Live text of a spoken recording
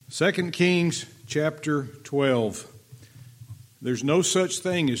2 Kings chapter 12. There's no such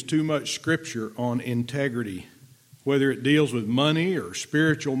thing as too much scripture on integrity, whether it deals with money or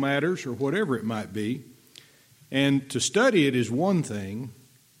spiritual matters or whatever it might be. And to study it is one thing,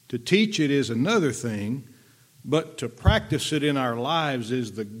 to teach it is another thing, but to practice it in our lives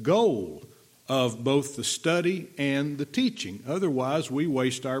is the goal of both the study and the teaching. Otherwise, we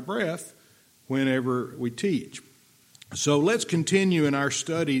waste our breath whenever we teach. So let's continue in our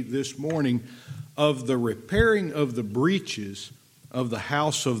study this morning of the repairing of the breaches of the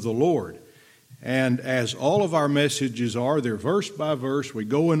house of the Lord. And as all of our messages are, they're verse by verse. We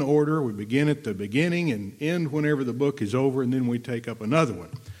go in order. We begin at the beginning and end whenever the book is over, and then we take up another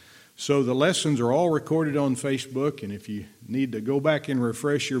one. So the lessons are all recorded on Facebook, and if you need to go back and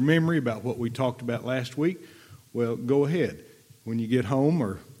refresh your memory about what we talked about last week, well, go ahead. When you get home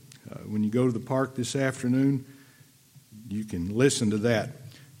or when you go to the park this afternoon, you can listen to that.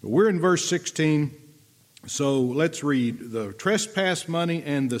 But we're in verse 16, so let's read. The trespass money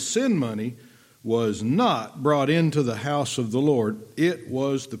and the sin money was not brought into the house of the Lord. It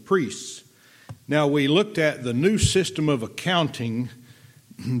was the priests. Now, we looked at the new system of accounting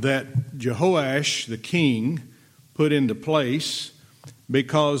that Jehoash, the king, put into place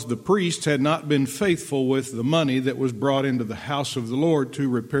because the priests had not been faithful with the money that was brought into the house of the Lord to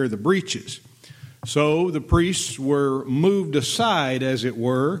repair the breaches. So the priests were moved aside, as it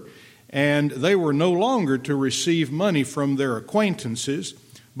were, and they were no longer to receive money from their acquaintances,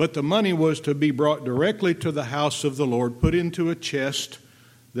 but the money was to be brought directly to the house of the Lord, put into a chest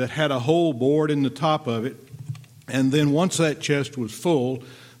that had a hole bored in the top of it, and then once that chest was full,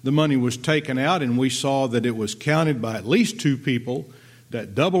 the money was taken out, and we saw that it was counted by at least two people,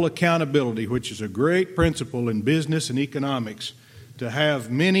 that double accountability, which is a great principle in business and economics, to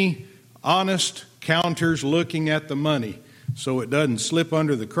have many honest counters looking at the money so it doesn't slip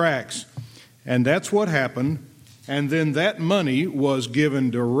under the cracks. And that's what happened. And then that money was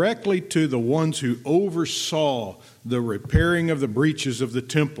given directly to the ones who oversaw the repairing of the breaches of the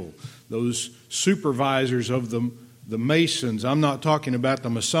temple, those supervisors of the masons. I'm not talking about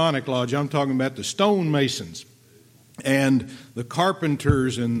the Masonic Lodge, I'm talking about the stone masons and the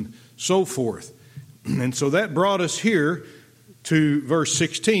carpenters and so forth. And so that brought us here to verse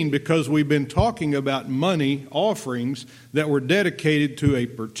 16, because we've been talking about money offerings that were dedicated to a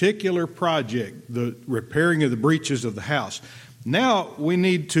particular project, the repairing of the breaches of the house. Now we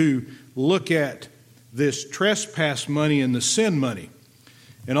need to look at this trespass money and the sin money.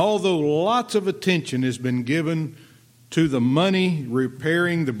 And although lots of attention has been given to the money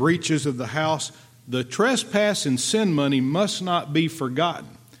repairing the breaches of the house, the trespass and sin money must not be forgotten.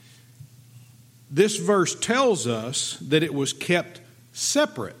 This verse tells us that it was kept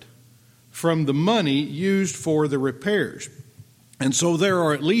separate from the money used for the repairs. And so there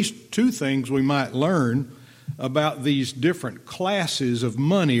are at least two things we might learn about these different classes of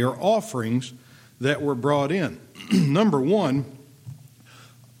money or offerings that were brought in. Number one,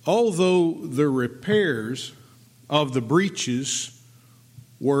 although the repairs of the breaches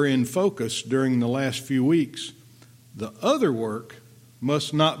were in focus during the last few weeks, the other work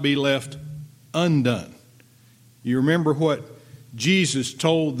must not be left undone. You remember what Jesus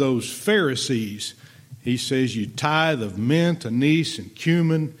told those Pharisees. He says, you tithe of mint, anise, and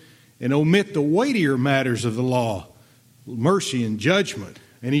cumin, and omit the weightier matters of the law, mercy and judgment.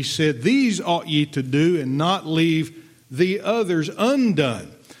 And he said, these ought ye to do and not leave the others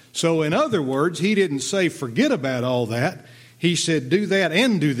undone. So in other words, he didn't say forget about all that. He said do that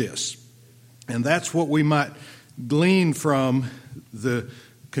and do this. And that's what we might glean from the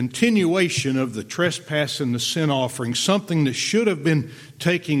continuation of the trespass and the sin offering, something that should have been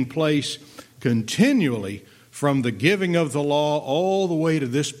taking place continually from the giving of the law all the way to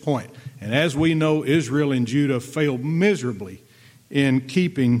this point. And as we know, Israel and Judah failed miserably in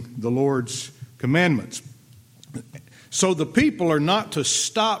keeping the Lord's commandments. So the people are not to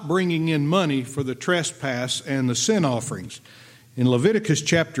stop bringing in money for the trespass and the sin offerings. In Leviticus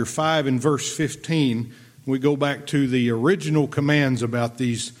chapter 5 and verse 15, we go back to the original commands about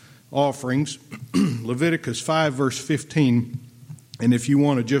these offerings. Leviticus 5 verse 15. And if you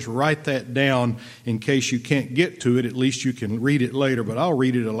want to just write that down in case you can't get to it, at least you can read it later, but I'll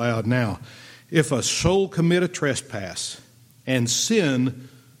read it aloud now. If a soul commit a trespass and sin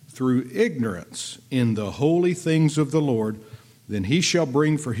through ignorance in the holy things of the Lord, then he shall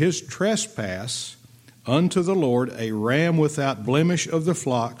bring for his trespass unto the Lord a ram without blemish of the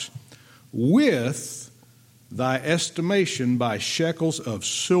flocks, with thy estimation by shekels of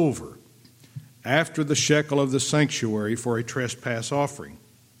silver, after the shekel of the sanctuary for a trespass offering.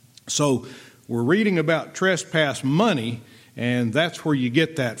 So we're reading about trespass money, And that's where you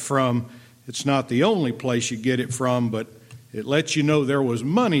get that from. It's not the only place you get it from, but it lets you know there was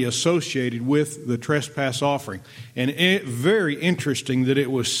money associated with the trespass offering. And very interesting that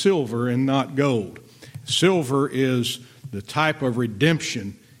it was silver and not gold. Silver is the type of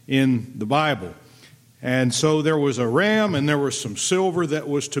redemption in the Bible. And so there was a ram and there was some silver that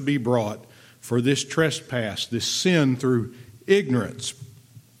was to be brought for this trespass, this sin through ignorance.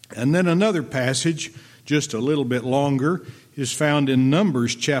 And then another passage, just a little bit longer, is found in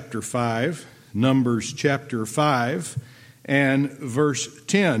Numbers chapter 5. Numbers chapter 5 and verse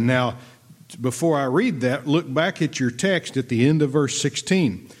 10. Now, before I read that, look back at your text at the end of verse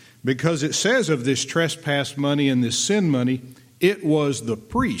 16. Because it says of this trespass money and this sin money, it was the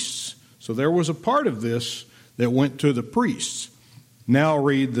priests. So there was a part of this that went to the priests. Now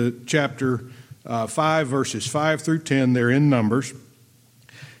read the chapter 5, verses 5 through 10. They're in Numbers.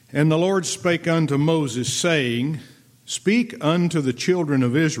 And the Lord spake unto Moses, saying, Speak unto the children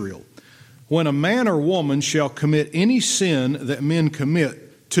of Israel, when a man or woman shall commit any sin that men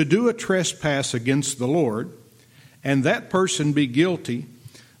commit to do a trespass against the Lord, and that person be guilty,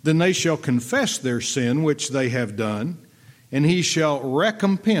 then they shall confess their sin which they have done, and he shall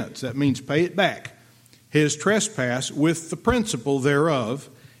recompense, that means pay it back, his trespass with the principal thereof,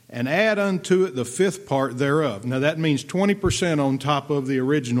 and add unto it the fifth part thereof. Now that means 20% on top of the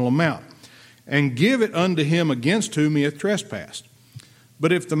original amount, and give it unto him against whom he hath trespassed.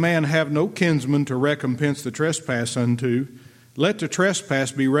 But if the man have no kinsman to recompense the trespass unto, let the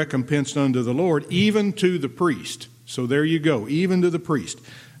trespass be recompensed unto the Lord, even to the priest. So there you go, even to the priest.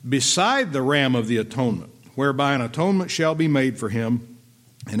 Beside the ram of the atonement, whereby an atonement shall be made for him,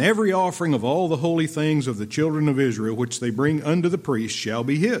 and every offering of all the holy things of the children of Israel, which they bring unto the priest, shall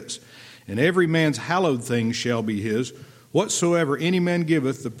be his. And every man's hallowed thing shall be his. Whatsoever any man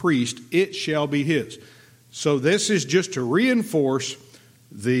giveth the priest, it shall be his. So this is just to reinforce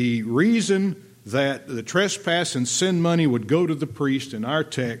the reason that the trespass and sin money would go to the priest in our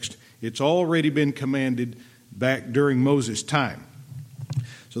text. It's already been commanded back during Moses' time.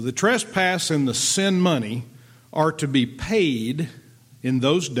 So the trespass and the sin money are to be paid in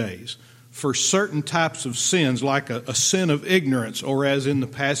those days for certain types of sins, like a sin of ignorance, or as in the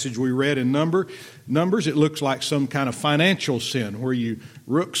passage we read in Numbers, it looks like some kind of financial sin where you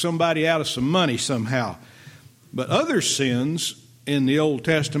rook somebody out of some money somehow. But other sins in the Old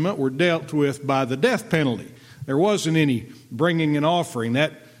Testament were dealt with by the death penalty. There wasn't any bringing an offering.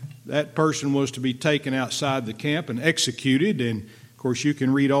 That person was to be taken outside the camp and executed. And of course, you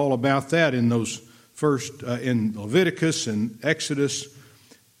can read all about that in those first in Leviticus and Exodus.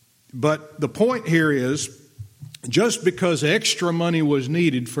 But the point here is, just because extra money was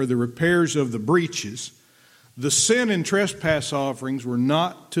needed for the repairs of the breaches, the sin and trespass offerings were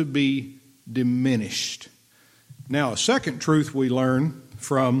not to be diminished. Now, a second truth we learn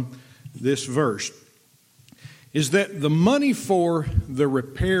from this verse is that the money for the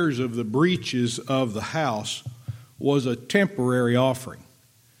repairs of the breaches of the house was a temporary offering.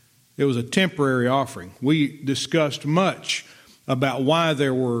 It was a temporary offering. We discussed much about why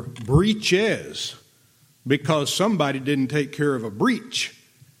there were breaches, because somebody didn't take care of a breach.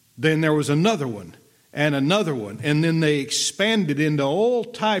 Then there was another one, and then they expanded into all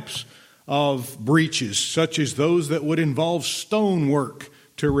types of breaches, such as those that would involve stonework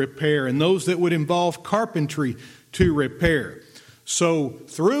to repair and those that would involve carpentry to repair. So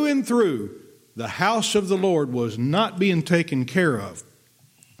through and through, the house of the Lord was not being taken care of.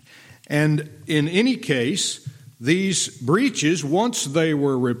 And in any case, these breaches, once they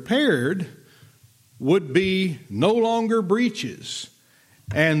were repaired, would be no longer breaches.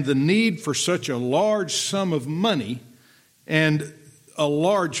 And the need for such a large sum of money and a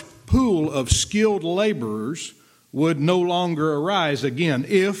large pool of skilled laborers would no longer arise again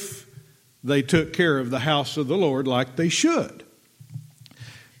if they took care of the house of the Lord like they should.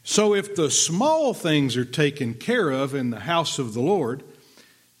 So if the small things are taken care of in the house of the Lord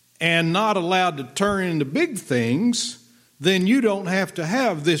and not allowed to turn into big things, then you don't have to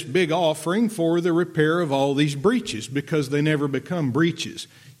have this big offering for the repair of all these breaches, because they never become breaches.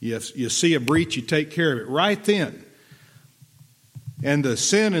 You see a breach, you take care of it right then. And the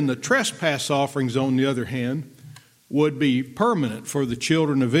sin and the trespass offerings, on the other hand, would be permanent for the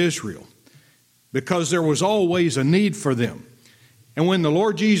children of Israel, because there was always a need for them. And when the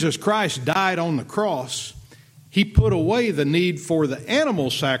Lord Jesus Christ died on the cross, He put away the need for the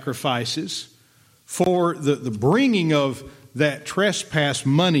animal sacrifices for the bringing of that trespass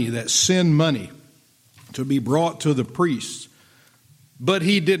money, that sin money, to be brought to the priests. But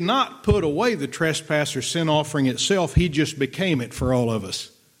He did not put away the trespass or sin offering itself. He just became it for all of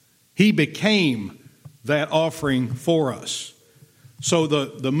us. He became that offering for us. So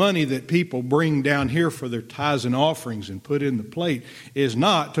the money that people bring down here for their tithes and offerings and put in the plate is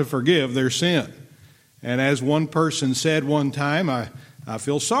not to forgive their sin. And as one person said one time, I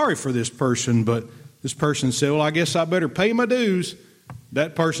feel sorry for this person, but this person said, well, I guess I better pay my dues.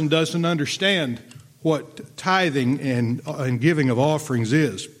 That person doesn't understand what tithing and giving of offerings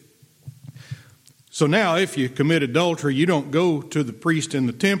is. So now if you commit adultery, you don't go to the priest in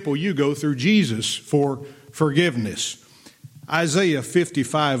the temple, you go through Jesus for forgiveness. Isaiah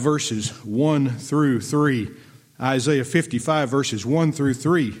 55 verses 1 through 3. Isaiah 55 verses 1 through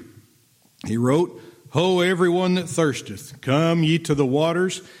 3. He wrote, Ho, everyone that thirsteth, come ye to the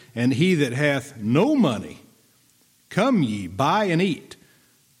waters, and he that hath no money, come ye, buy and eat.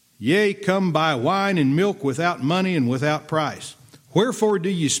 Yea, come buy wine and milk without money and without price. Wherefore do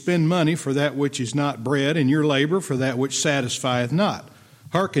ye spend money for that which is not bread, and your labor for that which satisfieth not?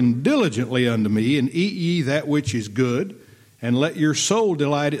 Hearken diligently unto me, and eat ye that which is good, and let your soul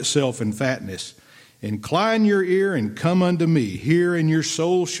delight itself in fatness. Incline your ear and come unto me. Hear, and your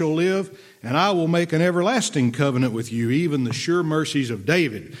soul shall live, and I will make an everlasting covenant with you, even the sure mercies of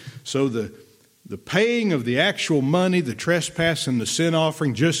David. So the paying of the actual money, the trespass and the sin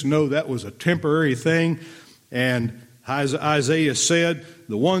offering, just know that was a temporary thing. And as Isaiah said,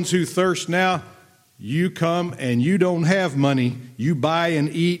 the ones who thirst now, you come and you don't have money. You buy and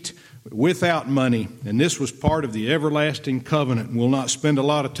eat without money. And this was part of the everlasting covenant. We'll not spend a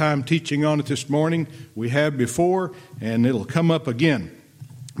lot of time teaching on it this morning. We have before, and it'll come up again.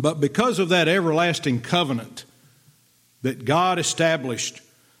 But because of that everlasting covenant that God established,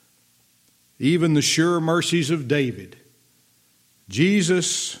 even the sure mercies of David,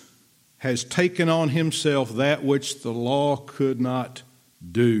 Jesus has taken on himself that which the law could not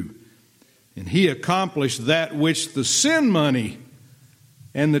do. And he accomplished that which the sin money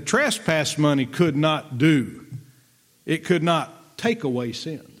and the trespass money could not do. It could not take away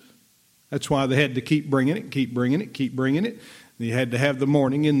sins. That's why they had to keep bringing it, keep bringing it, keep bringing it. They had to have the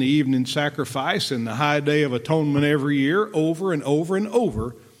morning and the evening sacrifice and the high day of atonement every year, over and over and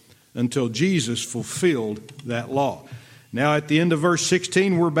over, until Jesus fulfilled that law. Now at the end of verse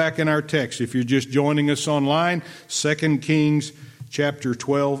 16, we're back in our text. If you're just joining us online, 2 Kings chapter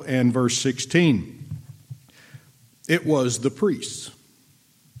 12 and verse 16. It was the priests.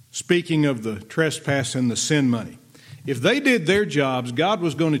 Speaking of the trespass and the sin money. If they did their jobs, God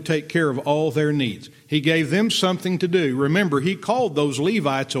was going to take care of all their needs. He gave them something to do. Remember, he called those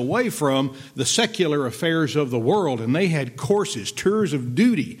Levites away from the secular affairs of the world, and they had courses, tours of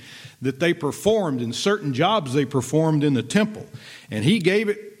duty that they performed, and certain jobs they performed in the temple. And he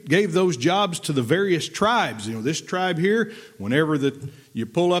gave those jobs to the various tribes. You know, this tribe here, whenever you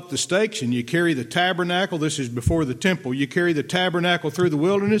pull up the stakes and you carry the tabernacle, this is before the temple, you carry the tabernacle through the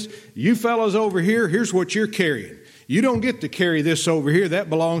wilderness. You fellows over here, here's what you're carrying. You don't get to carry this over here. That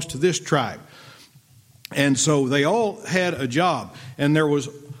belongs to this tribe. And so they all had a job. And there was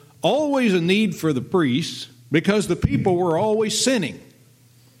always a need for the priests because the people were always sinning.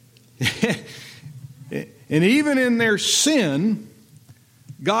 And even in their sin,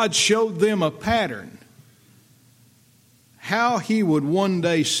 God showed them a pattern. How he would one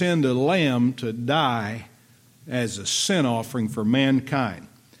day send a lamb to die as a sin offering for mankind.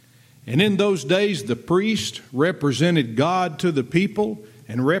 And in those days, the priest represented God to the people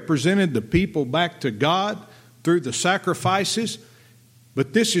and represented the people back to God through the sacrifices.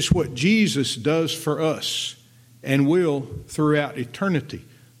 But this is what Jesus does for us and will throughout eternity.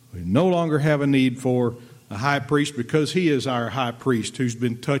 We no longer have a need for a high priest because he is our high priest who's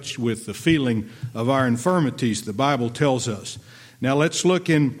been touched with the feeling of our infirmities, the Bible tells us. Now let's look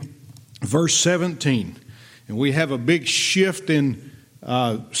in verse 17. And we have a big shift in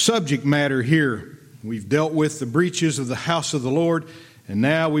subject matter here. We've dealt with the breaches of the house of the Lord, and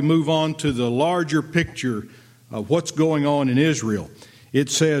now we move on to the larger picture of what's going on in Israel. It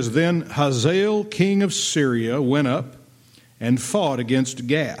says, Then Hazael, king of Syria, went up and fought against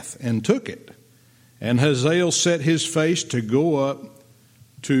Gath and took it. And Hazael set his face to go up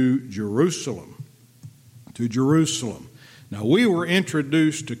to Jerusalem. To Jerusalem. Now we were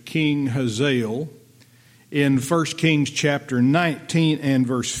introduced to King Hazael in 1 Kings chapter 19 and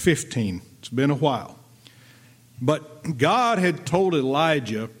verse 15. It's been a while. But God had told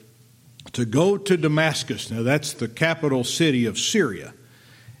Elijah to go to Damascus. Now that's the capital city of Syria.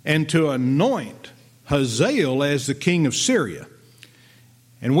 And to anoint Hazael as the king of Syria.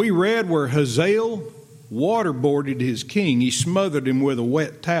 And we read where Hazael waterboarded his king. He smothered him with a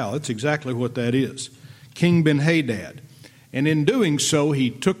wet towel. That's exactly what that is. King Ben-Hadad. And in doing so,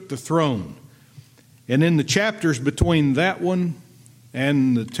 he took the throne. And in the chapters between that one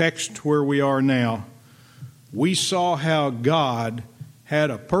and the text where we are now, we saw how God had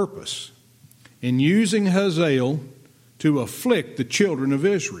a purpose in using Hazael to afflict the children of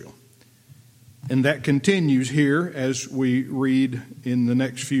Israel. And that continues here as we read in the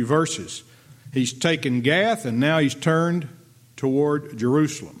next few verses. He's taken Gath, and now he's turned toward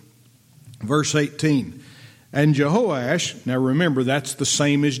Jerusalem. Verse 18. And Jehoash, now remember that's the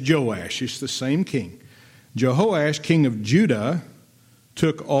same as Joash, it's the same king. Jehoash, king of Judah,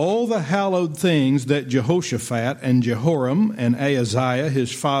 took all the hallowed things that Jehoshaphat and Jehoram and Ahaziah,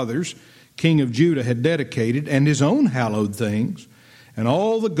 his fathers, king of Judah, had dedicated, and his own hallowed things, and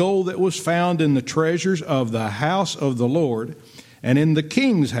all the gold that was found in the treasures of the house of the Lord and in the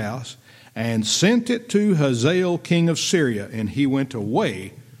king's house, and sent it to Hazael, king of Syria, and he went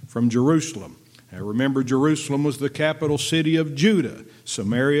away from Jerusalem. Now remember, Jerusalem was the capital city of Judah,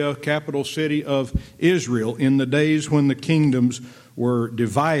 Samaria, capital city of Israel, in the days when the kingdoms were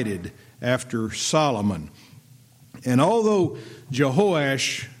divided after Solomon. And although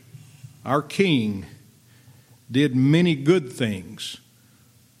Jehoash, our king, did many good things,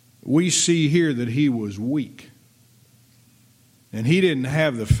 we see here that he was weak. And he didn't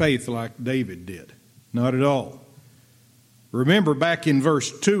have the faith like David did. Not at all. Remember back in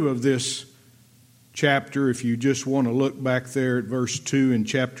verse 2 of this chapter, if you just want to look back there at verse 2 in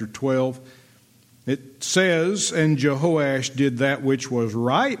chapter 12, it says, and Jehoash did that which was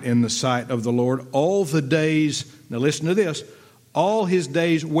right in the sight of the Lord all the days, now listen to this, all his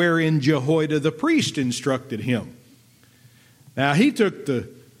days wherein Jehoiada the priest instructed him. Now he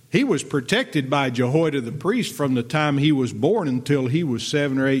was protected by Jehoiada the priest from the time he was born until he was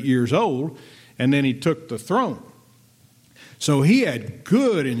 7 or 8 years old, and then he took the throne. So he had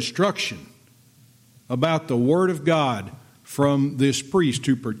good instruction about the Word of God from this priest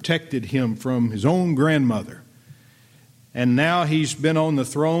who protected him from his own grandmother. And now he's been on the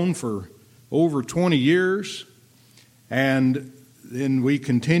throne for over 20 years. And then we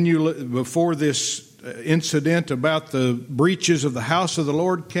continue before this incident about the breaches of the house of the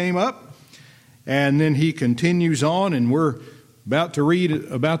Lord came up. And then he continues on, and we're about to read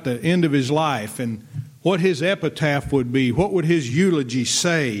about the end of his life and what his epitaph would be. What would his eulogy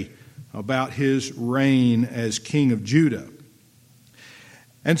say about his reign as king of Judah?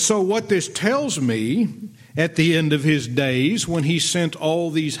 And so what this tells me, at the end of his days, when he sent all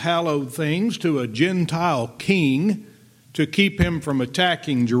these hallowed things to a Gentile king to keep him from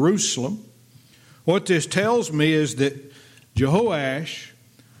attacking Jerusalem, what this tells me is that Jehoash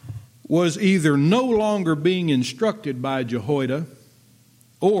was either no longer being instructed by Jehoiada,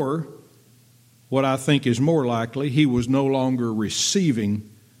 or, what I think is more likely, he was no longer receiving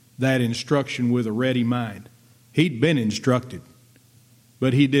that instruction with a ready mind. He'd been instructed,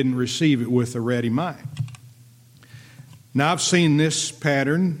 but he didn't receive it with a ready mind. Now, I've seen this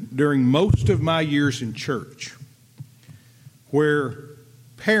pattern during most of my years in church, where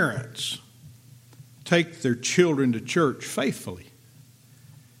parents take their children to church faithfully,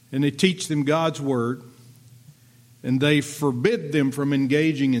 and they teach them God's Word, and they forbid them from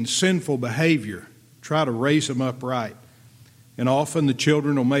engaging in sinful behavior, try to raise them up right. And often the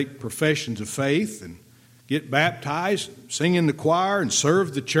children will make professions of faith and get baptized, sing in the choir, and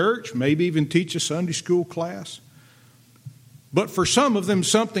serve the church, maybe even teach a Sunday school class. But for some of them,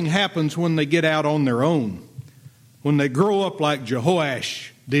 something happens when they get out on their own. When they grow up like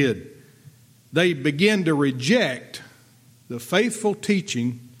Jehoash did, they begin to reject the faithful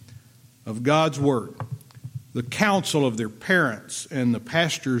teaching of God's Word, the counsel of their parents, and the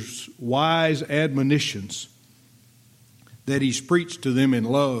pastor's wise admonitions that he's preached to them in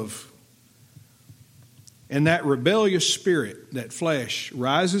love. And that rebellious spirit, that flesh,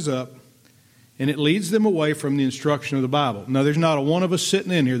 rises up, and it leads them away from the instruction of the Bible. Now, there's not a one of us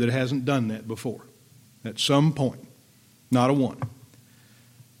sitting in here that hasn't done that before at some point. Not a one.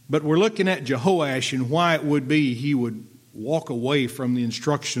 But we're looking at Jehoash and why it would be he would walk away from the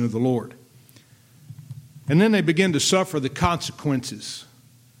instruction of the Lord. And then they begin to suffer the consequences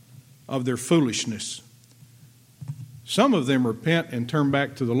of their foolishness. Some of them repent and turn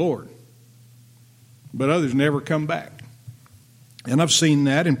back to the Lord, but others never come back. And I've seen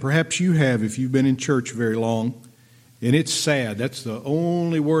that, and perhaps you have if you've been in church very long. And it's sad. That's the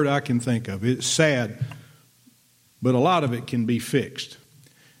only word I can think of. It's sad, but a lot of it can be fixed.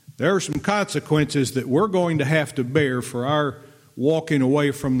 There are some consequences that we're going to have to bear for our walking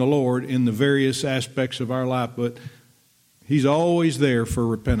away from the Lord in the various aspects of our life, but He's always there for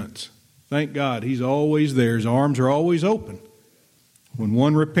repentance. Thank God, He's always there. His arms are always open. When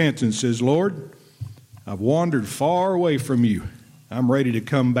one repents and says, Lord, I've wandered far away from you. I'm ready to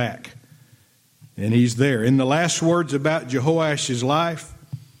come back. And He's there. In the last words about Jehoash's life,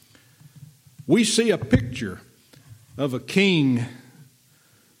 we see a picture of a king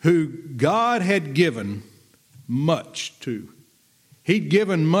who God had given much to. He'd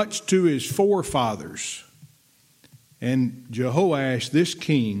given much to his forefathers. And Jehoash, this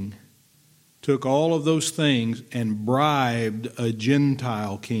king, took all of those things and bribed a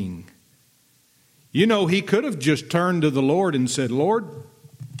Gentile king. You know, he could have just turned to the Lord and said, Lord,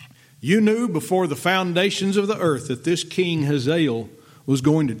 you knew before the foundations of the earth that this king Hazael was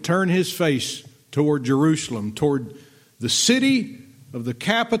going to turn his face toward Jerusalem, toward the city of the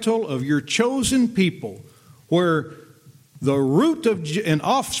capital of your chosen people, where the root of and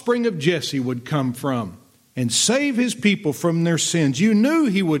offspring of Jesse would come from and save his people from their sins. You knew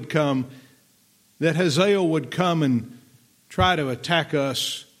he would come, that Hazael would come and try to attack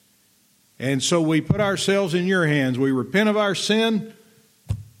us. And so we put ourselves in your hands. We repent of our sin.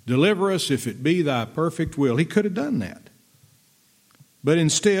 Deliver us if it be thy perfect will. He could have done that. But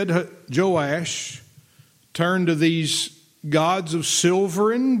instead, Joash turned to these gods of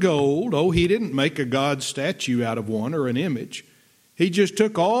silver and gold. Oh, he didn't make a god statue out of one or an image. He just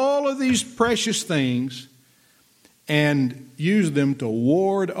took all of these precious things and used them to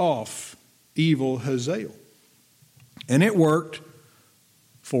ward off evil Hazael. And it worked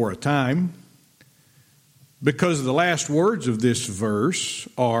for a time, because the last words of this verse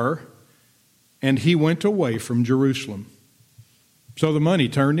are, and he went away from Jerusalem. So the money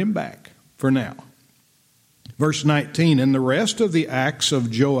turned him back for now. Verse 19, and the rest of the acts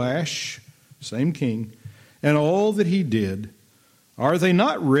of Joash, same king, and all that he did, are they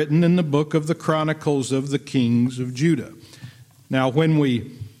not written in the book of the Chronicles of the Kings of Judah? Now, when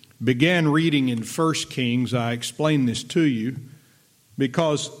we began reading in 1 Kings, I explained this to you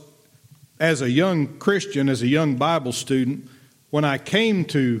because as a young Christian, as a young Bible student, when I came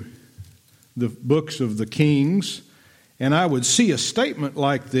to the books of the Kings, and I would see a statement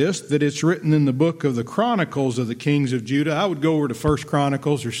like this, that it's written in the book of the Chronicles of the Kings of Judah, I would go over to 1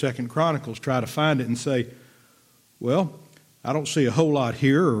 Chronicles or 2 Chronicles, try to find it and say, well, I don't see a whole lot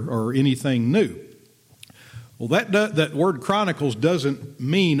here or anything new. Well, that word Chronicles doesn't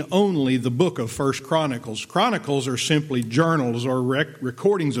mean only the book of 1 Chronicles. Chronicles are simply journals or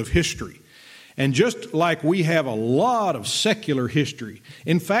recordings of history. And just like we have a lot of secular history,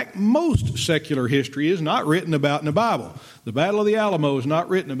 in fact, most secular history is not written about in the Bible. The Battle of the Alamo is not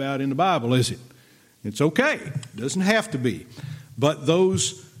written about in the Bible, is it? It's okay. It doesn't have to be. But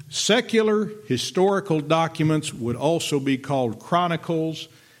those secular historical documents would also be called chronicles,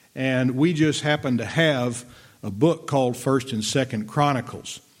 and we just happen to have a book called 1st and 2nd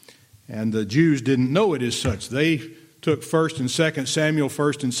Chronicles. And the Jews didn't know it as such. They took 1st and 2nd Samuel,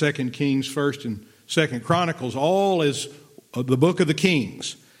 1st and 2nd Kings, 1st and 2nd Chronicles, all as the book of the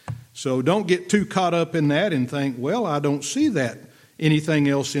Kings. So don't get too caught up in that and think, well, I don't see that anything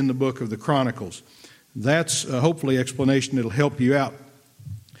else in the book of the Chronicles. That's hopefully an explanation that will help you out.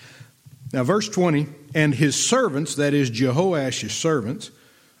 Now, verse 20, and his servants, that is Jehoash's servants,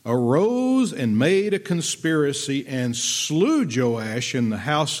 arose and made a conspiracy and slew Joash in the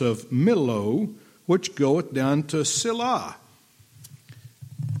house of Millo, which goeth down to Silah.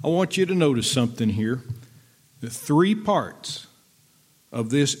 I want you to notice something here. The three parts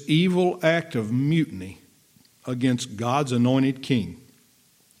of this evil act of mutiny against God's anointed king.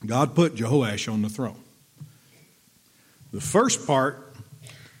 God put Jehoash on the throne. The first part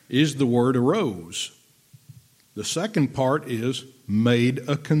is the word arose. The second part is made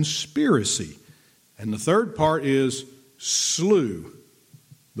a conspiracy. And the third part is slew.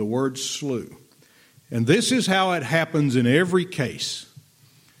 The word slew. And this is how it happens in every case.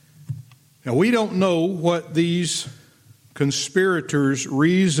 Now, we don't know what these conspirators'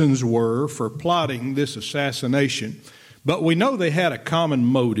 reasons were for plotting this assassination, but we know they had a common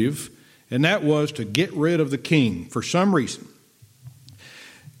motive, and that was to get rid of the king for some reason.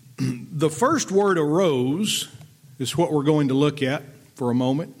 The first word arose is what we're going to look at for a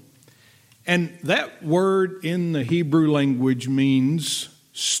moment. And that word in the Hebrew language means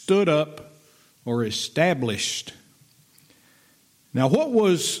stood up or established. Now, what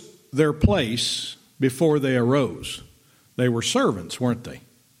was their place before they arose? They were servants, weren't they?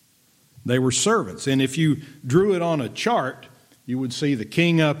 They were servants. And if you drew it on a chart, you would see the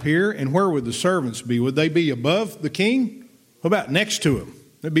king up here. And where would the servants be? Would they be above the king? What about next to him?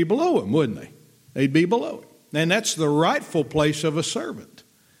 They'd be below him, wouldn't they? They'd be below him. And that's the rightful place of a servant.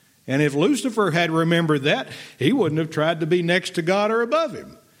 And if Lucifer had remembered that, he wouldn't have tried to be next to God or above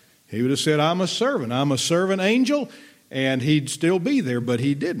him. He would have said, I'm a servant angel, and he'd still be there, but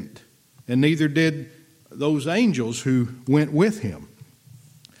he didn't. And neither did those angels who went with him.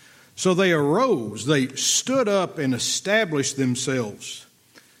 So they arose, they stood up and established themselves.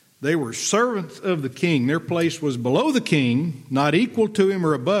 They were servants of the king. Their place was below the king, not equal to him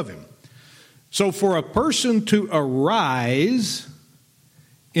or above him. So for a person to arise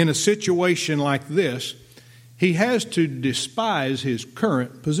in a situation like this, he has to despise his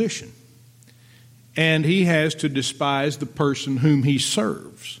current position. And he has to despise the person whom he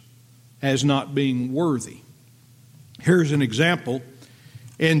serves as not being worthy. Here's an example.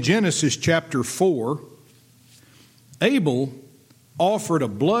 In Genesis chapter 4, Abel offered a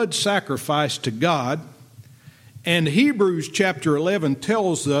blood sacrifice to God, and Hebrews chapter 11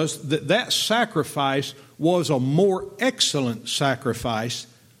 tells us that that sacrifice was a more excellent sacrifice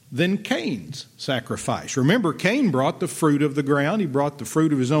than Cain's sacrifice. Remember, Cain brought the fruit of the ground. He brought the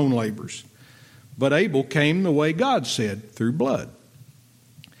fruit of his own labors. But Abel came the way God said, through blood.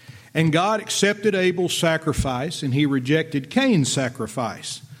 And God accepted Abel's sacrifice, and he rejected Cain's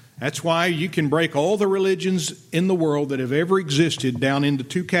sacrifice. That's why you can break all the religions in the world that have ever existed down into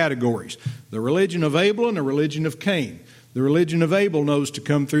two categories. The religion of Abel and the religion of Cain. The religion of Abel knows to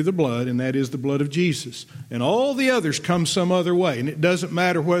come through the blood, and that is the blood of Jesus. And all the others come some other way. And it doesn't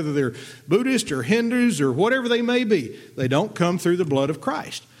matter whether they're Buddhist or Hindus or whatever they may be. They don't come through the blood of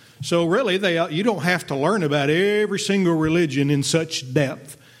Christ. So really, you don't have to learn about every single religion in such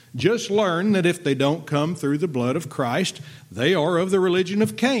depth. Just learn that if they don't come through the blood of Christ, they are of the religion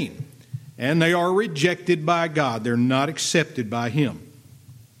of Cain. And they are rejected by God. They're not accepted by Him.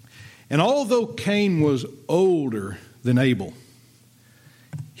 And although Cain was older than Abel,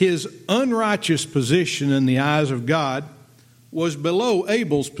 his unrighteous position in the eyes of God was below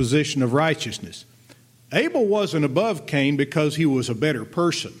Abel's position of righteousness. Abel wasn't above Cain because he was a better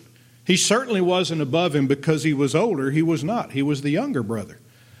person. He certainly wasn't above him because he was older. He was not. He was the younger brother.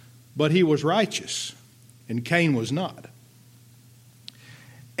 But he was righteous, and Cain was not.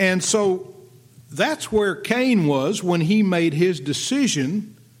 And so that's where Cain was when he made his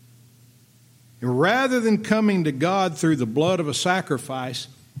decision. And rather than coming to God through the blood of a sacrifice,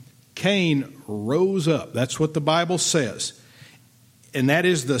 Cain rose up. That's what the Bible says. And that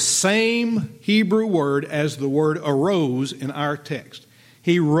is the same Hebrew word as the word arose in our text.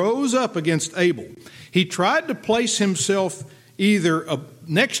 He rose up against Abel. He tried to place himself either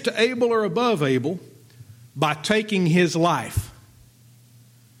next to Abel or above Abel by taking his life.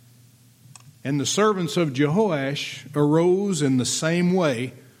 And the servants of Jehoash arose in the same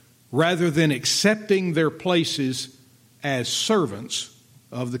way, rather than accepting their places as servants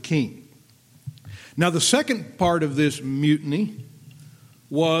of the king. Now, the second part of this mutiny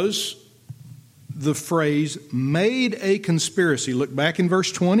was the phrase, made a conspiracy. Look back in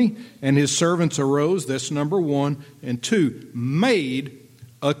verse 20, and his servants arose, that's number 1, and 2, made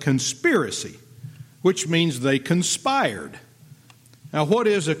a conspiracy, which means they conspired. Now, what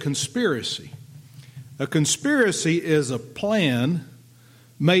is a conspiracy? A conspiracy is a plan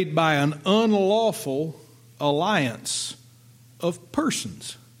made by an unlawful alliance of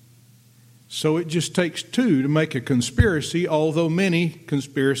persons. So it just takes two to make a conspiracy, although many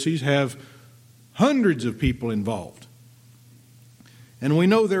conspiracies have hundreds of people involved. And we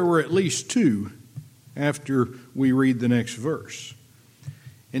know there were at least two after we read the next verse.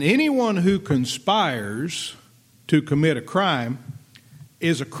 And anyone who conspires to commit a crime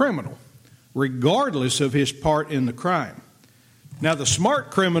is a criminal, regardless of his part in the crime. Now, the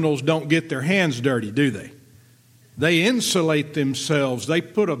smart criminals don't get their hands dirty, do they? They insulate themselves. They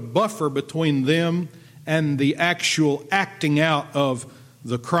put a buffer between them and the actual acting out of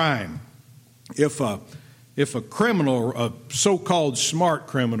the crime. If a criminal, a so-called smart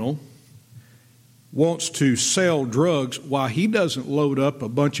criminal, wants to sell drugs, why, he doesn't load up a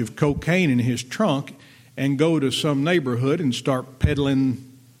bunch of cocaine in his trunk and go to some neighborhood and start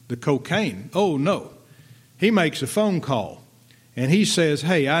peddling the cocaine. Oh, no. He makes a phone call. And he says,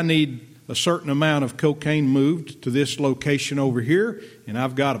 hey, I need a certain amount of cocaine moved to this location over here, and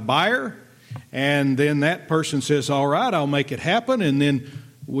I've got a buyer. And then that person says, all right, I'll make it happen. And then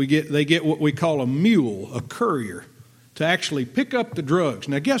they get what we call a mule, a courier, to actually pick up the drugs.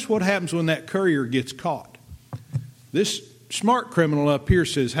 Now, guess what happens when that courier gets caught? This smart criminal up here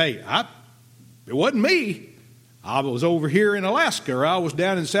says, hey, it wasn't me. I was over here in Alaska, or I was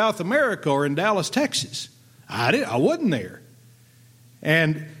down in South America, or in Dallas, Texas. I wasn't there.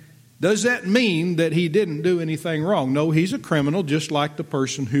 And does that mean that he didn't do anything wrong? No, he's a criminal just like the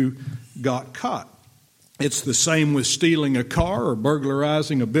person who got caught. It's the same with stealing a car or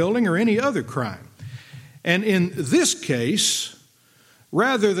burglarizing a building or any other crime. And in this case,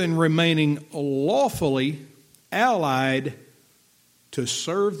 rather than remaining lawfully allied to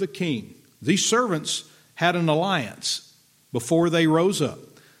serve the king, these servants had an alliance before they rose up.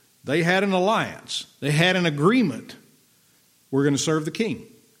 They had an alliance. They had an agreement. We're going to serve the king.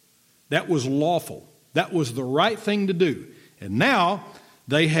 That was lawful. That was the right thing to do. And now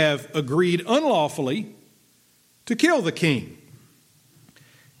they have agreed unlawfully to kill the king.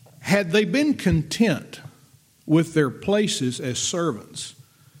 Had they been content with their places as servants,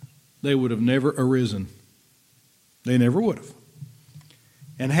 they would have never arisen. They never would have.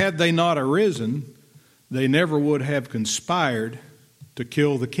 And had they not arisen, they never would have conspired to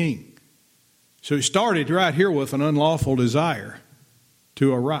kill the king. So it started right here with an unlawful desire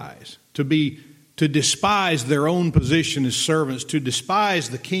to arise, to despise their own position as servants, to despise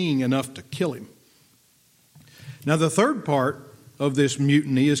the king enough to kill him. Now the third part of this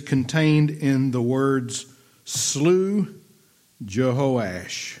mutiny is contained in the words, slew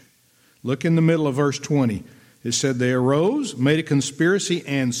Jehoash. Look in the middle of verse 20. It said they arose, made a conspiracy,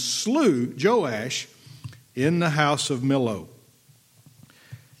 and slew Joash in the house of Millo.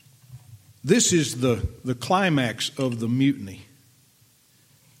 This is the climax of the mutiny,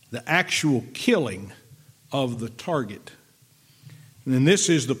 the actual killing of the target. And this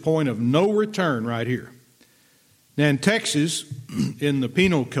is the point of no return right here. Now in Texas, in the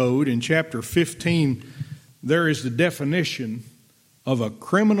Penal Code, in chapter 15, there is the definition of a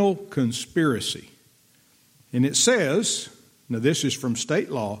criminal conspiracy. And it says, now this is from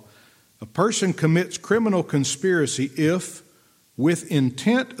state law, a person commits criminal conspiracy if, with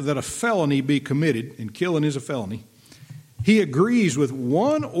intent that a felony be committed, and killing is a felony, he agrees with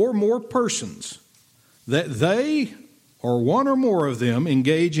one or more persons that they or one or more of them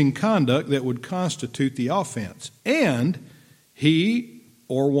engage in conduct that would constitute the offense, and he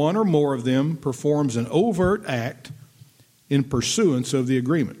or one or more of them performs an overt act in pursuance of the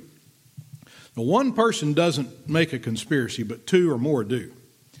agreement. Now, one person doesn't make a conspiracy, but two or more do.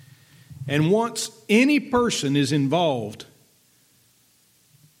 And once any person is involved,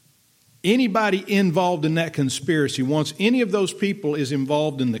 anybody involved in that conspiracy, once any of those people is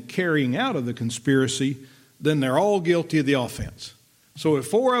involved in the carrying out of the conspiracy, then they're all guilty of the offense. So if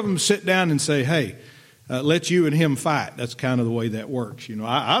four of them sit down and say, hey, let you and him fight, that's kind of the way that works. You know,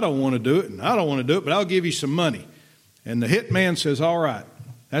 I don't want to do it, and I don't want to do it, but I'll give you some money. And the hitman says, all right,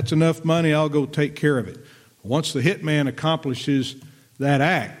 that's enough money, I'll go take care of it. Once the hitman accomplishes that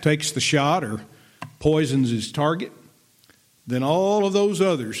act, takes the shot or poisons his target, then all of those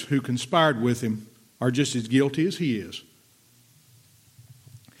others who conspired with him are just as guilty as he is.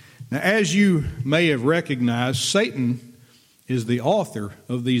 Now, as you may have recognized, Satan is the author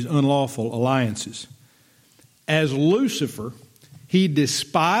of these unlawful alliances. As Lucifer, he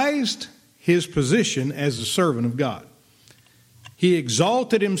despised his position as a servant of God. He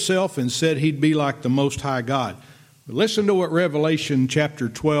exalted himself and said he'd be like the Most High God. But listen to what Revelation chapter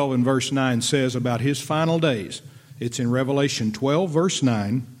 12 and verse 9 says about his final days. It's in Revelation 12, verse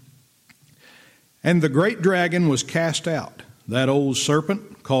 9. And the great dragon was cast out, that old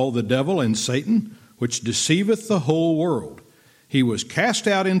serpent called the devil and Satan, which deceiveth the whole world. He was cast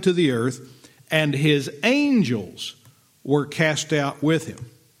out into the earth, and his angels were cast out with him.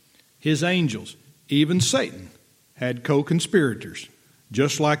 His angels, even Satan, had co-conspirators,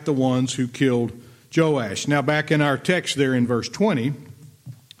 just like the ones who killed Joash. Now back in our text there in verse 20,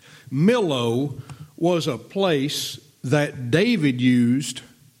 Millo was a place that David used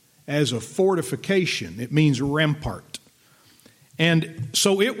as a fortification. It means rampart. And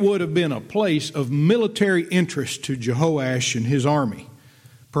so it would have been a place of military interest to Jehoash and his army,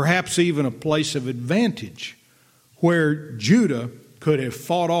 perhaps even a place of advantage where Judah could have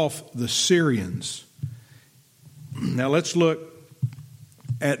fought off the Syrians. Now let's look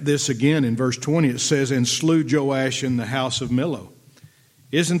at this again in verse 20. It says, and slew Joash in the house of Millo.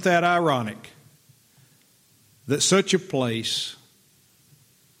 Isn't that ironic that such a place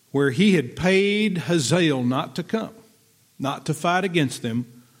where he had paid Hazael not to come, not to fight against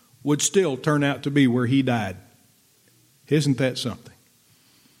them, would still turn out to be where he died? Isn't that something?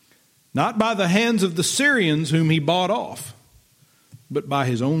 Not by the hands of the Syrians whom he bought off, but by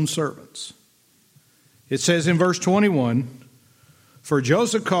his own servants. It says in verse 21, for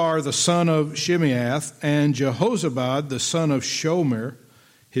Josacar the son of Shimeath and Jehozabad the son of Shomer,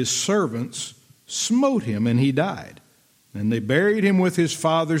 his servants, smote him, and he died. And they buried him with his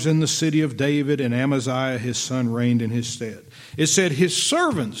fathers in the city of David, and Amaziah his son reigned in his stead. It said his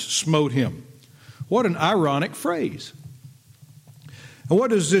servants smote him. What an ironic phrase. And what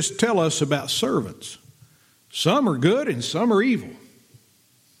does this tell us about servants? Some are good and some are evil.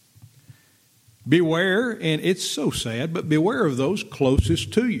 Beware, and it's so sad, but beware of those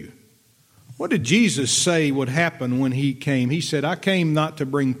closest to you. What did Jesus say would happen when he came? He said, I came not to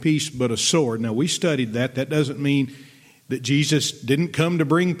bring peace but a sword. Now, we studied that. That doesn't mean that Jesus didn't come to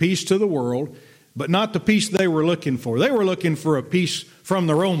bring peace to the world, but not the peace they were looking for. They were looking for a peace from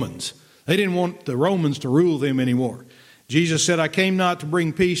the Romans. They didn't want the Romans to rule them anymore. Jesus said, I came not to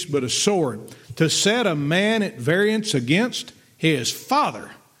bring peace, but a sword, to set a man at variance against his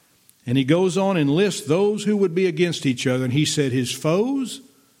father. And he goes on and lists those who would be against each other. And he said, his foes,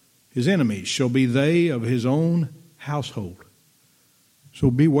 his enemies, shall be they of his own household.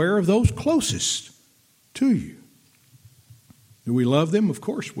 So beware of those closest to you. Do we love them? Of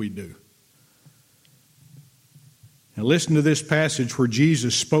course we do. Now listen to this passage where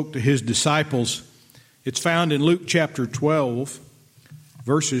Jesus spoke to his disciples. It's found in Luke chapter 12,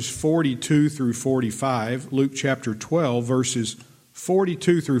 verses 42 through 45. Luke chapter 12, verses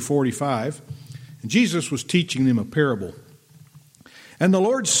 42 through 45. And Jesus was teaching them a parable. And the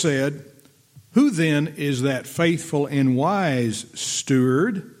Lord said, who then is that faithful and wise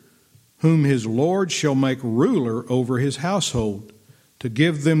steward, whom his Lord shall make ruler over his household, to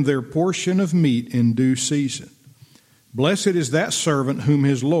give them their portion of meat in due season? Blessed is that servant whom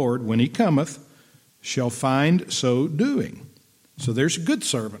his Lord, when he cometh, shall find so doing. So there's a good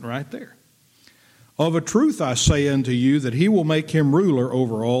servant right there. Of a truth I say unto you, that he will make him ruler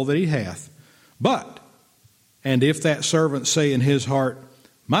over all that he hath. But, and if that servant say in his heart,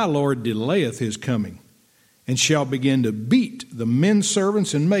 my Lord delayeth his coming, and shall begin to beat the men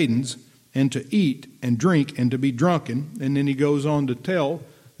servants and maidens, and to eat and drink and to be drunken, and then he goes on to tell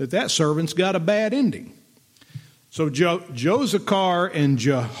that servant's got a bad ending. So Josachar and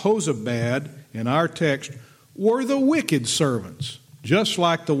Jehozabad, in our text, were the wicked servants, just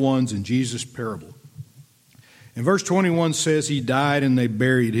like the ones in Jesus' parable. And verse 21 says he died and they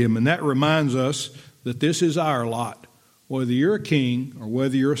buried him. And that reminds us that this is our lot. Whether you're a king or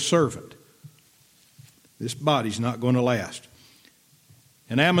whether you're a servant, this body's not going to last.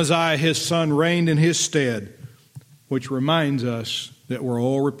 And Amaziah, his son, reigned in his stead, which reminds us that we're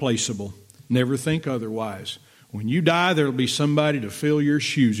all replaceable. Never think otherwise. When you die, there will be somebody to fill your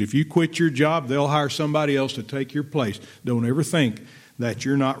shoes. If you quit your job, they'll hire somebody else to take your place. Don't ever think that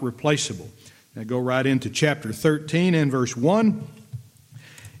you're not replaceable. Now go right into chapter 13 and verse 1.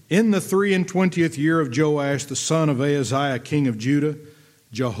 In the 23 year of Joash, the son of Ahaziah, king of Judah,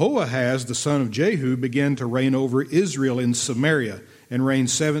 Jehoahaz, the son of Jehu, began to reign over Israel in Samaria and reigned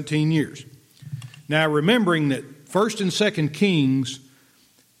 17 years. Now remembering that 1st and 2nd Kings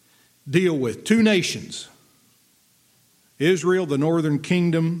deal with two nations. Israel, the northern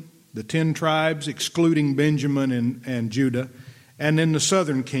kingdom, the 10 tribes, excluding Benjamin and Judah, and then the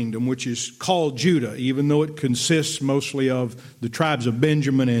southern kingdom, which is called Judah, even though it consists mostly of the tribes of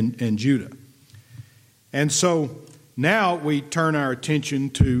Benjamin and Judah. And so now we turn our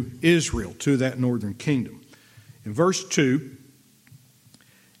attention to Israel, to that northern kingdom. In verse 2,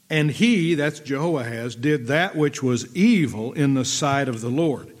 and he, that's Jehoahaz, did that which was evil in the sight of the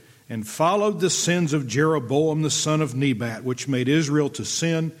Lord, and followed the sins of Jeroboam the son of Nebat, which made Israel to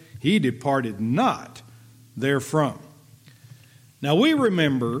sin. He departed not therefrom. Now we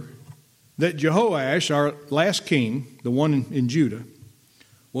remember that Jehoash, our last king, the one in Judah,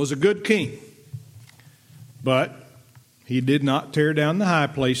 was a good king. But he did not tear down the high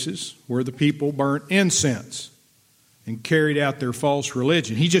places where the people burnt incense and carried out their false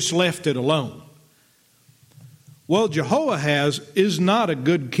religion. He just left it alone. Well, Jehoahaz is not a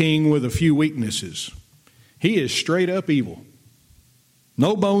good king with a few weaknesses. He is straight up evil.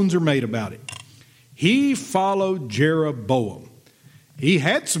 No bones are made about it. He followed Jeroboam. He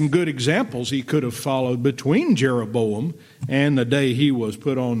had some good examples he could have followed between Jeroboam and the day he was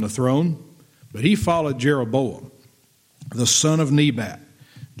put on the throne. But he followed Jeroboam, the son of Nebat.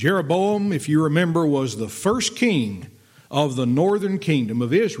 Jeroboam, if you remember, was the first king of the northern kingdom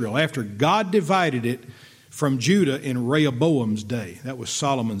of Israel after God divided it from Judah in Rehoboam's day. That was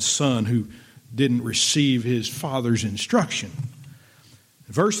Solomon's son who didn't receive his father's instruction.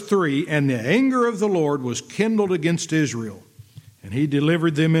 Verse 3, and the anger of the Lord was kindled against Israel, and he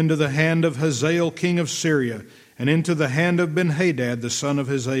delivered them into the hand of Hazael, king of Syria, and into the hand of Benhadad, the son of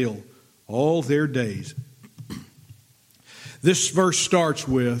Hazael, all their days. This verse starts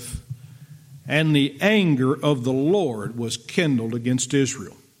with, and the anger of the Lord was kindled against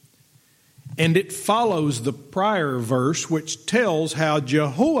Israel. And it follows the prior verse, which tells how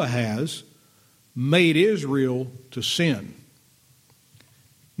Jehoahaz made Israel to sin.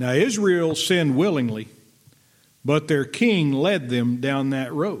 Now, Israel sinned willingly, but their king led them down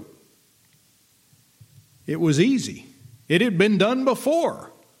that road. It was easy. It had been done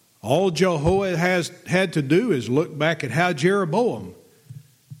before. All Jehoahaz had to do is look back at how Jeroboam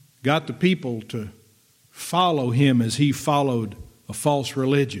got the people to follow him as he followed a false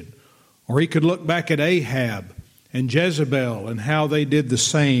religion. Or he could look back at Ahab and Jezebel and how they did the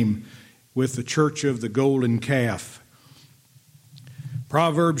same with the church of the golden calf.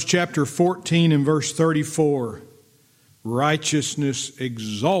 Proverbs chapter 14 and verse 34. Righteousness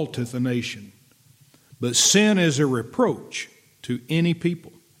exalteth a nation, but sin is a reproach to any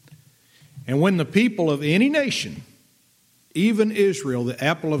people. And when the people of any nation, even Israel, the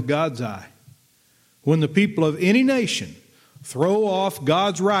apple of God's eye, when the people of any nation throw off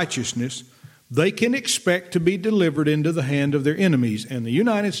God's righteousness, they can expect to be delivered into the hand of their enemies. And the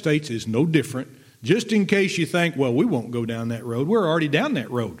United States is no different. Just in case you think, well, we won't go down that road. We're already down that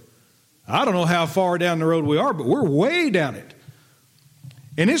road. I don't know how far down the road we are, but we're way down it.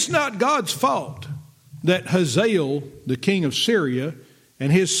 And it's not God's fault that Hazael, the king of Syria,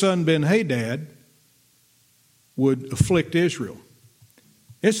 and his son Ben-Hadad would afflict Israel.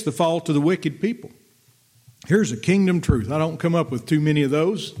 It's the fault of the wicked people. Here's a kingdom truth. I don't come up with too many of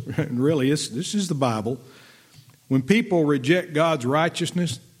those. Really, this is the Bible. When people reject God's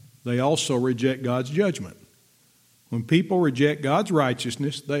righteousness, they also reject God's judgment. When people reject God's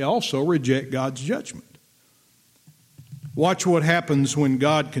righteousness, they also reject God's judgment. Watch what happens when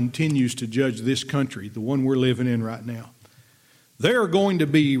God continues to judge this country, the one we're living in right now. There are going to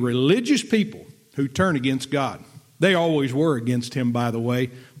be religious people who turn against God. They always were against Him, by the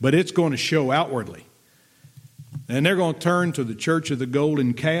way, but it's going to show outwardly. And they're going to turn to the church of the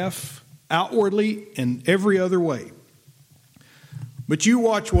golden calf outwardly and every other way. But you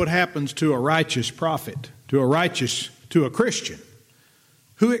watch what happens to a righteous prophet, to a Christian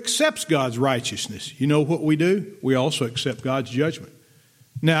who accepts God's righteousness. You know what we do? We also accept God's judgment.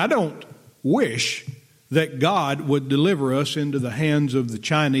 Now, I don't wish that God would deliver us into the hands of the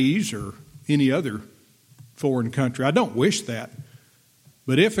Chinese or any other foreign country. I don't wish that.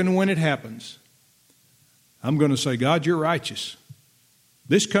 But if and when it happens, I'm going to say, God, you're righteous.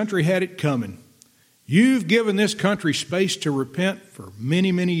 This country had it coming. You've given this country space to repent for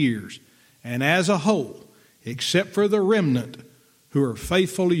many, many years. And as a whole, except for the remnant who are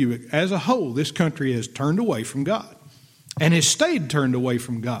faithful to you, as a whole, this country has turned away from God and has stayed turned away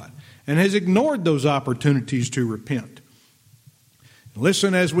from God and has ignored those opportunities to repent.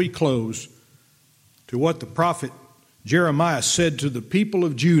 Listen as we close to what the prophet Jeremiah said to the people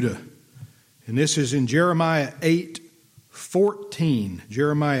of Judah. And this is in Jeremiah 8:14.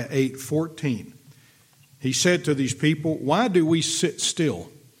 Jeremiah 8:14. He said to these people, "Why do we sit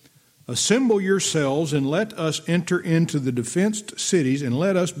still? Assemble yourselves and let us enter into the defenced cities, and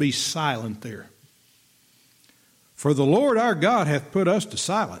let us be silent there. For the Lord our God hath put us to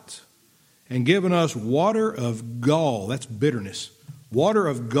silence, and given us water of gall," that's bitterness, "water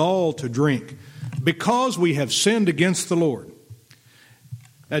of gall to drink, because we have sinned against the Lord."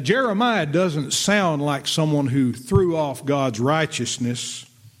 Now, Jeremiah doesn't sound like someone who threw off God's righteousness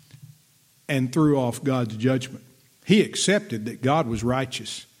and threw off God's judgment. He accepted that God was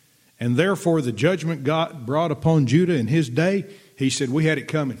righteous. And therefore, the judgment God brought upon Judah in his day, he said, we had it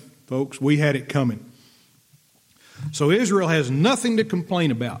coming, folks. We had it coming. So Israel has nothing to complain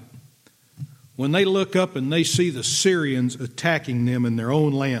about when they look up and they see the Syrians attacking them in their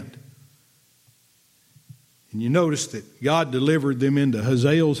own land. And you notice that God delivered them into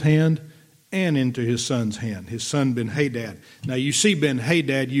Hazael's hand and into his son's hand, his son Ben-Hadad. Now you see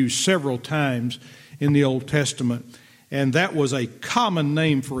Ben-Hadad used several times in the Old Testament, and that was a common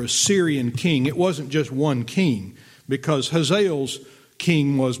name for a Syrian king. It wasn't just one king, because Hazael's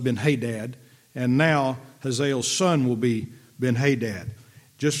king was Ben-Hadad, and now Hazael's son will be Ben-Hadad.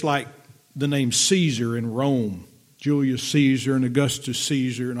 Just like the name Caesar in Rome, Julius Caesar and Augustus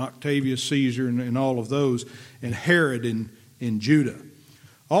Caesar and Octavius Caesar and all of those, and Herod in Judah.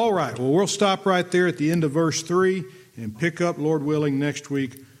 All right, well, we'll stop right there at the end of verse 3 and pick up, Lord willing, next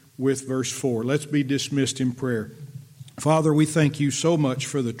week with verse 4. Let's be dismissed in prayer. Father, we thank you so much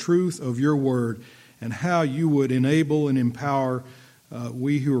for the truth of your word and how you would enable and empower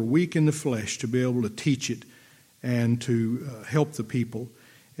we who are weak in the flesh to be able to teach it and to help the people.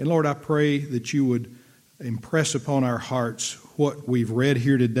 And Lord, I pray that you would impress upon our hearts what we've read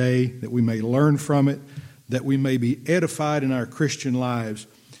here today, that we may learn from it, that we may be edified in our Christian lives.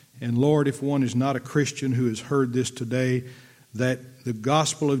 And Lord, if one is not a Christian who has heard this today, that the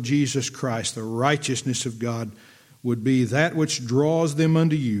gospel of Jesus Christ, the righteousness of God, would be that which draws them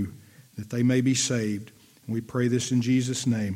unto you, that they may be saved. And we pray this in Jesus' name.